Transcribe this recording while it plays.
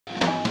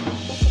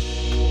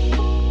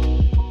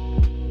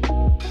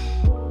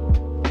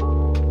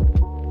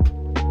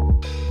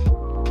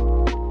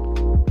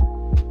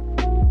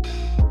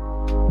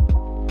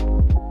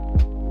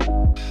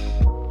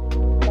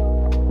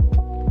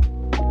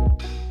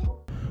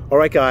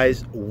Alright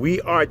guys,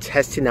 we are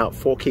testing out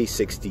 4K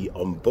 60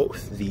 on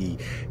both the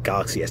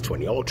Galaxy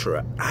S20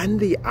 Ultra and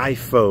the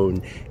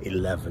iPhone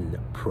 11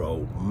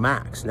 Pro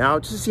Max. Now,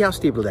 just to see how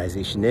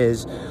stabilization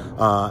is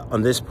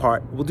on this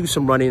part, we'll do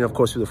some running, of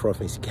course, with the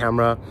front-facing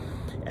camera,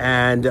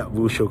 and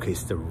we'll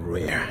showcase the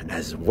rear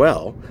as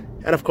well,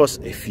 and of course,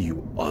 a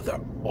few other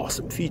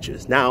awesome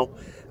features. Now,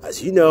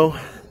 as you know,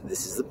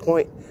 this is the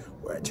point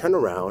where I turn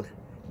around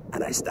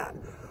and I start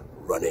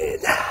running.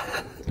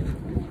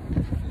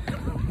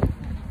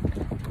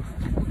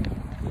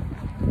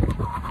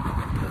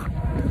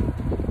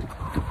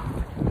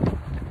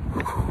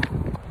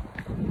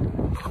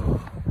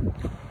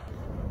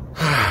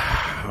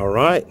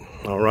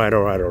 All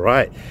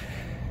right.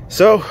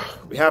 So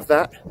we have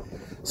that.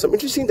 Some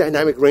interesting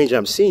dynamic range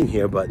I'm seeing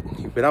here, but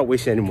without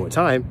wasting any more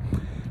time,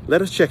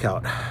 let us check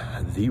out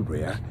the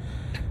rear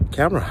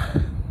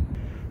camera.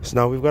 So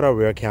now we've got our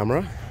rear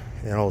camera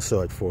and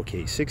also at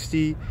 4K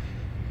 60.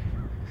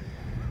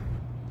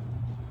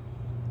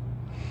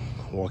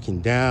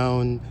 Walking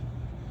down,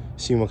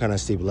 seeing what kind of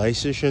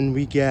stabilization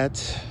we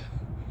get.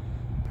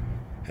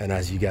 And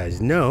as you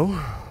guys know,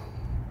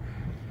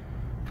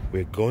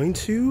 we're going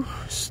to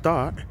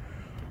start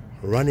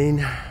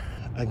running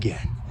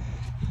again.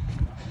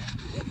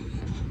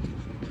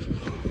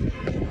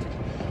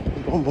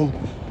 Boom, boom.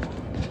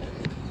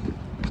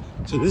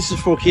 So this is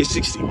 4K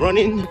 60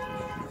 running.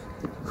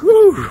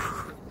 Whew,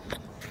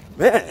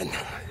 man.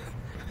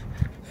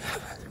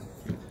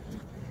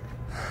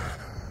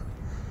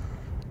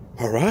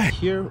 All right,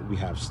 here we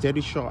have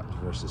steady shot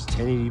versus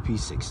 1080p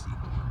 60.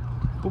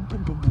 Boom,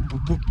 boom, boom,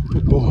 boom, boom,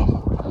 boom,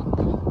 boom.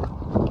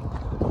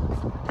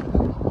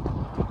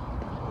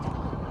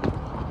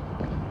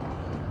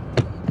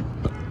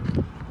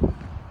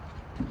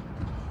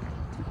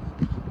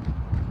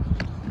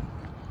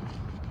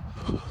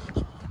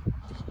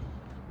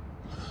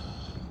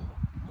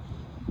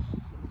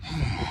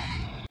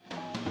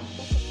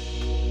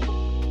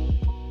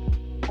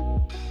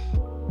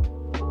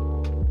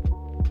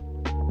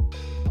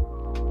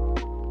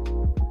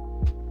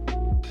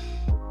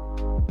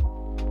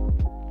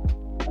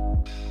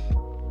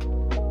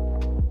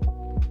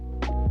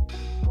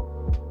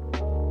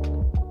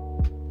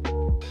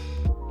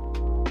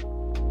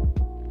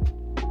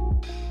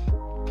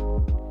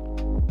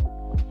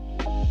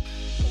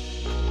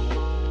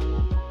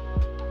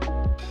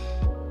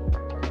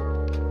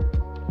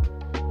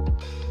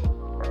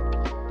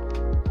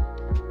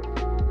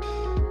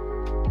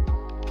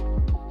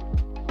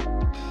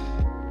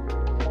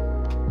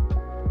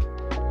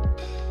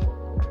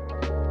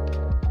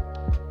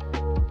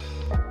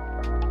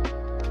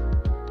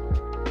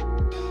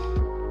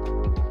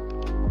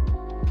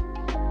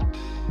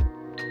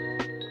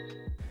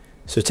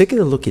 So taking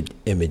a look at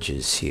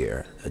images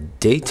here,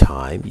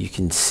 daytime, you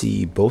can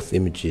see both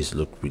images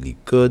look really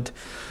good.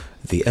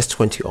 The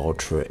S20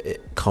 Ultra,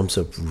 it comes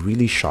up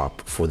really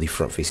sharp for the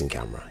front-facing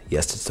camera.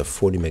 Yes, it's a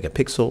 40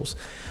 megapixels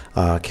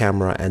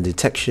camera, and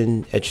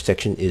edge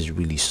detection is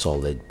really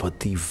solid, but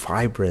the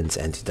vibrance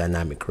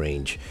anti-dynamic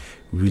range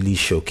really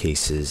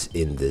showcases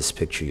in this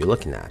picture you're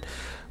looking at.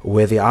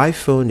 Where the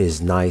iPhone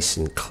is nice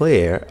and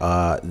clear,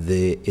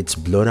 it's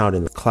blown out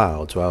in the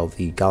clouds, while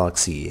the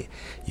Galaxy,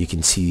 you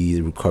can see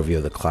the recovery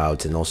of the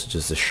clouds and also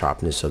just the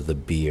sharpness of the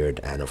beard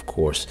and of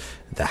course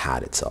the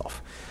hat itself.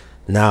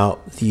 Now,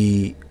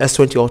 the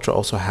S20 Ultra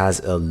also has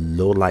a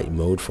low light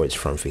mode for its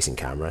front-facing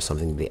camera,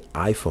 something the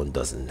iPhone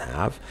doesn't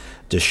have,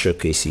 just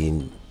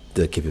showcasing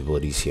the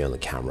capabilities here on the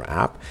camera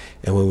app.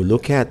 And when we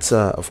look at,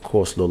 of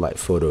course, low light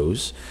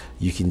photos,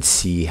 you can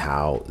see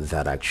how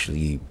that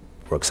actually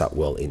works out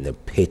well in the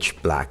pitch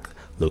black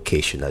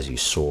location as you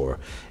saw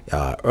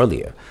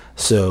earlier.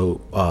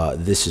 So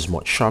this is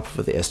much sharper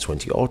for the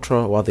S20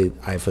 Ultra, while the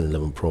iPhone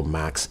 11 Pro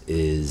Max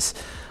is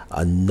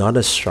not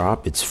as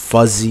sharp. It's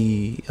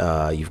fuzzy.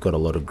 You've got a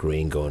lot of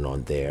grain going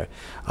on there.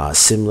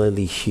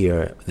 Similarly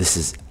here, this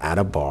is at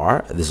a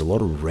bar. There's a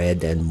lot of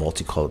red and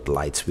multicolored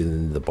lights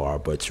within the bar,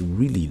 but it's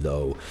really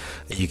low.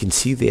 You can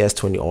see the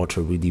S20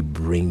 Ultra really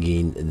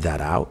bringing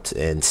that out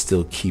and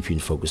still keeping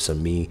focus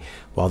on me,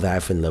 while the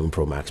iPhone 11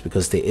 Pro Max,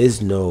 because there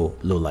is no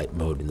low light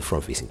mode in the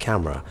front-facing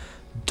camera,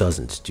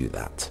 doesn't do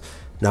that.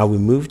 Now we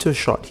move to a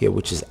shot here,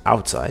 which is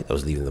outside. I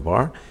was leaving the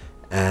bar.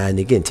 And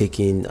again,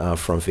 taking a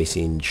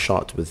front-facing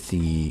shot with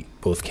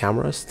both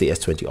cameras, the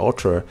S20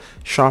 Ultra,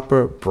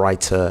 sharper,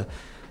 brighter,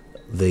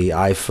 the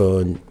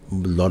iPhone,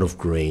 a lot of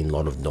grain, a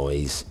lot of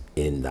noise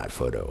in that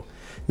photo.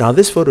 Now,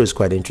 this photo is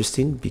quite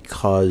interesting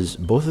because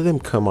both of them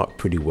come out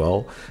pretty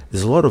well.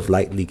 There's a lot of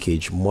light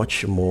leakage,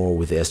 much more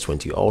with the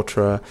S20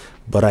 Ultra,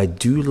 but I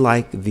do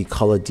like the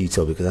color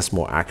detail because that's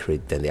more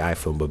accurate than the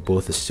iPhone, but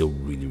both are still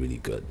really, really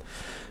good.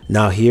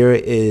 Now here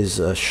is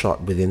a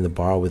shot within the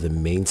bar with the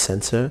main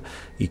sensor.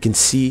 You can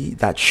see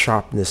that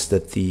sharpness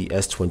that the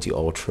S20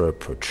 Ultra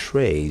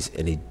portrays,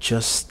 and it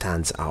just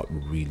stands out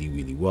really,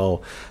 really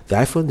well. The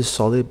iPhone is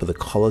solid, but the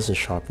colors and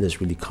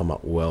sharpness really come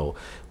out well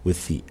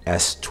with the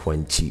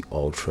S20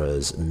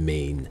 Ultra's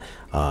main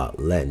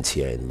lens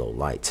here in low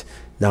light.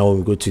 Now, when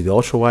we go to the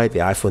ultra wide, the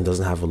iPhone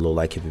doesn't have a low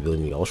light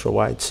capability in the ultra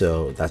wide,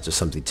 so that's just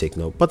something to take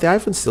note. But the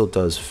iPhone still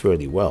does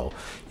fairly well.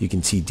 You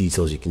can see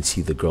details, you can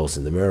see the girls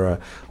in the mirror,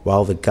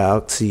 while the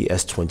Galaxy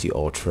S20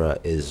 Ultra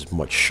is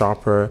much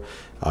sharper.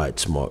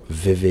 It's more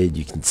vivid.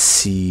 You can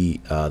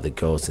see the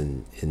girls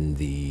in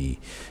the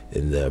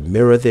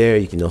mirror there.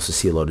 You can also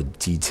see a lot of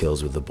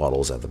details with the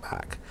bottles at the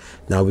back.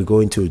 Now we go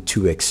into a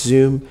 2x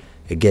zoom.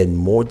 Again,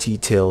 more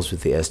details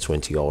with the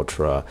S20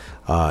 Ultra.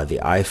 The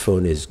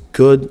iPhone is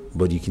good,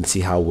 but you can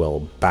see how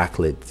well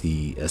backlit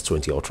the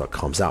S20 Ultra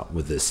comes out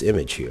with this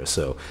image here.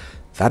 So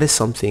that is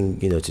something,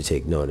 you know, to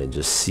take note and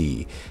just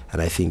see.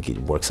 And I think it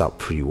works out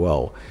pretty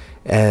well.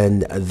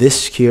 And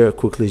this here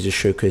quickly is just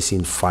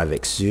showcasing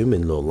 5x zoom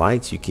in low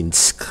light. You can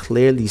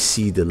clearly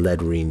see the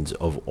letterings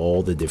of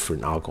all the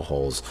different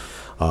alcohols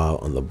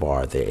on the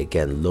bar there.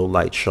 Again, low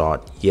light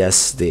shot.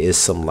 Yes, there is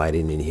some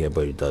lighting in here,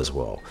 but it does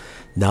well.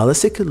 Now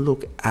let's take a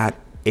look at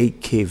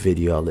 8K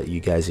video. I'll let you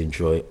guys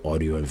enjoy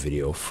audio and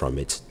video from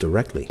it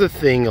directly. The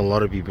thing a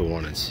lot of people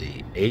want to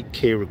see,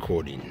 8K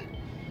recording.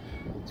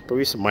 It's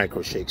probably some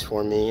micro shakes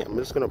for me. I'm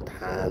just gonna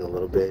pan a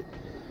little bit.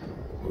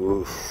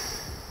 Oof.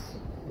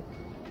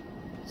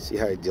 See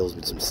how it deals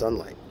with some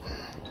sunlight.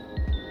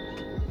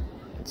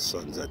 The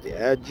sun's at the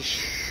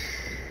edge.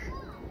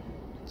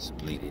 It's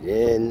bleeding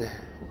in.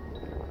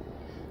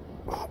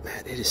 Oh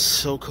man, it is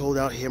so cold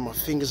out here. My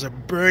fingers are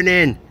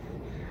burning.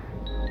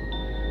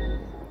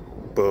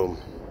 Boom.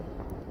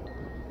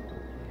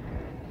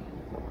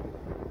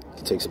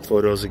 Take some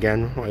photos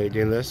again while you're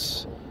doing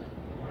this.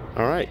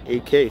 All right,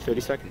 8K,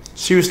 30 seconds.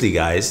 Seriously,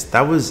 guys,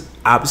 that was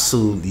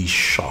absolutely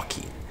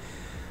shocking.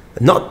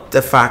 Not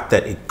the fact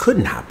that it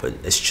couldn't happen,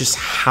 it's just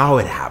how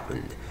it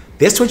happened.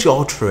 The S20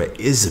 Ultra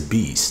is a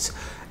beast,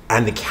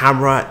 and the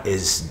camera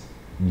is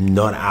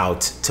not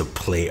out to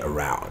play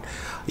around.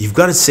 You've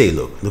got to say,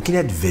 look, looking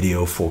at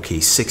video,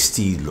 4K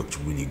 60 looked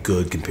really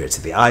good compared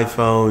to the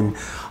iPhone.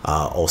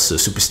 Also,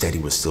 Super Steady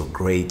was still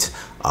great.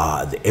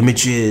 The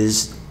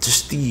images,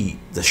 just the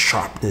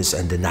sharpness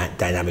and the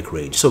dynamic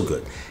range, so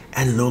good.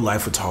 And low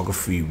light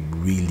photography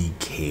really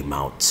came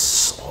out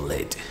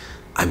solid.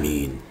 I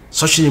mean,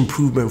 such an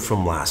improvement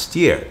from last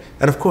year.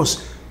 And of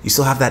course, you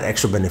still have that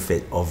extra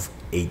benefit of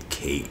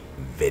 8K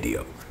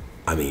video.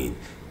 I mean,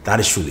 that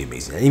is truly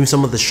amazing. And even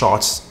some of the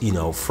shots, you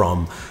know,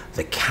 from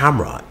the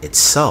camera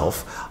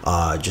itself,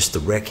 just the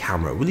rear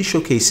camera, really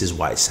showcases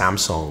why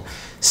Samsung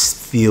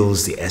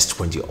feels the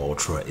S20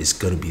 Ultra is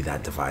going to be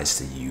that device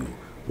that you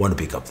want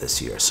to pick up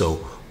this year. So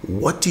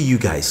what do you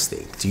guys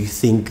think? Do you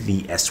think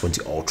the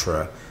S20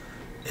 Ultra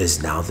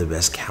is now the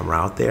best camera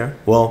out there?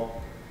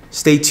 Well,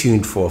 stay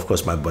tuned for, of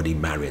course, my buddy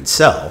Marian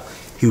Sell.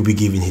 He'll be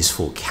giving his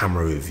full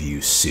camera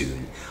review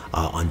soon.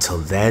 Until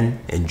then,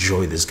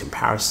 enjoy this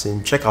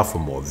comparison. Check out for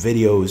more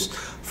videos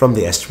from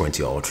the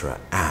S20 Ultra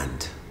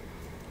and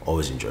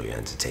always enjoy your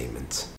entertainment.